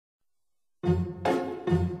I'm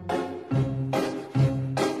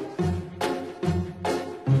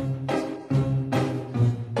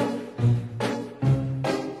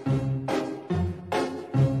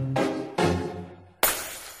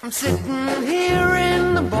sitting here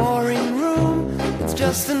in the boring room. It's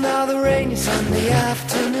just another rainy Sunday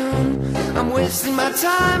afternoon. I'm wasting my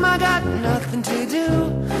time, I got nothing to do.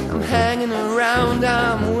 I'm hanging around,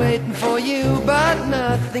 I'm waiting for you, but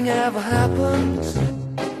nothing ever happens.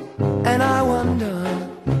 And I wonder,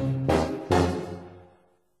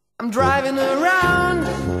 I'm driving around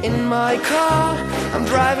in my car. I'm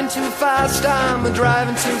driving too fast, I'm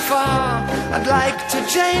driving too far. I'd like to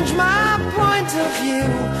change my point of view.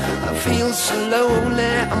 I feel so lonely,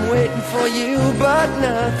 I'm waiting for you, but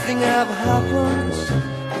nothing ever happens.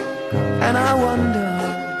 And I wonder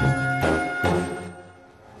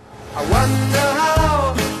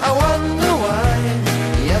how, I wonder why.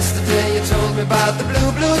 Yesterday you told me about the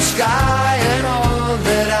blue, blue sky, and all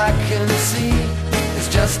that I can see is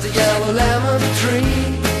just a yellow lemon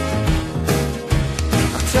tree.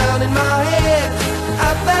 I'm turning my head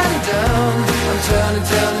up and down. I'm turning,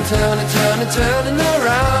 turning, turning, turning, turning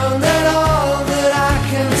around, and all that I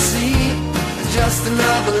can see is just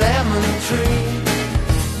another lemon tree.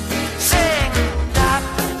 Sing da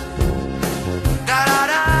da da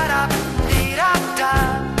da da dee da da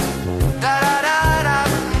da da da da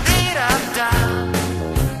dee da da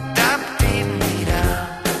da dee dee da.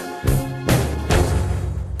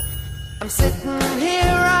 I'm sitting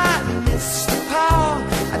here, I miss the power.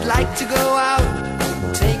 I'd like to go out,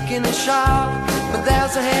 taking a shower, but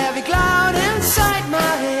there's a heavy cloud inside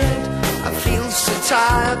my head. I feel so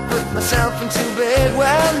tired, put myself into bed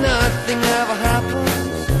where nothing ever happens.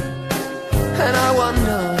 And I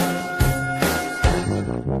wonder,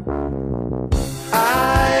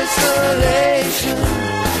 isolation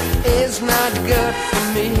is not good for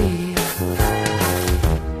me.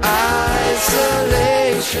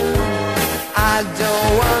 Isolation, I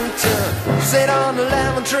don't want to sit on a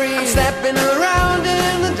lemon tree. I'm stepping around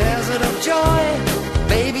in the desert of joy.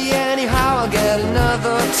 Baby, anyhow I'll get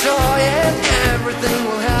another toy, and everything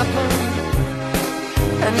will happen.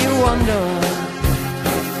 And you wonder,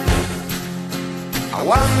 I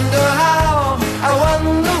wonder how, I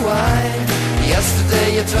wonder why. Yesterday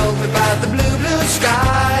you told me about the blue, blue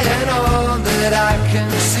sky, and all that I can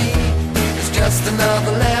see is just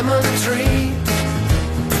another lemon tree.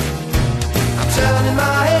 I'm turning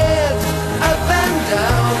my head up and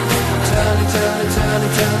down, I'm turning, turning,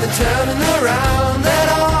 turning, turning, turning around, and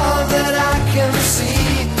all that I can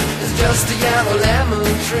see is just a yellow lemon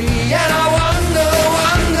tree. And I wonder,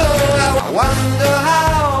 I wonder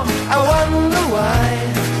how, I wonder why.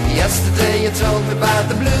 Yesterday you told me about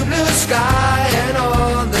the blue, blue sky, and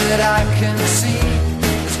all that I can see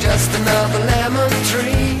is just another lemon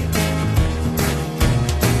tree.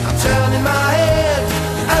 I'm turning my head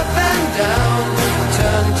up and down, I'm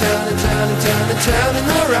turning, turning, turning, turning, turning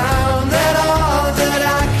around, and all that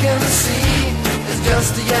I can see is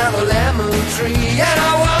just a yellow lemon tree. And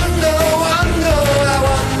I wonder, I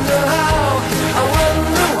wonder how, I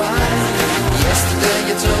wonder why. Yesterday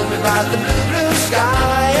you told me about the blue, blue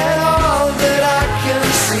sky, and all that I can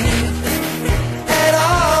see, and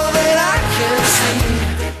all that I can see,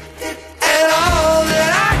 and all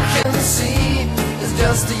that I can see is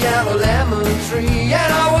just a yellow lemon tree. And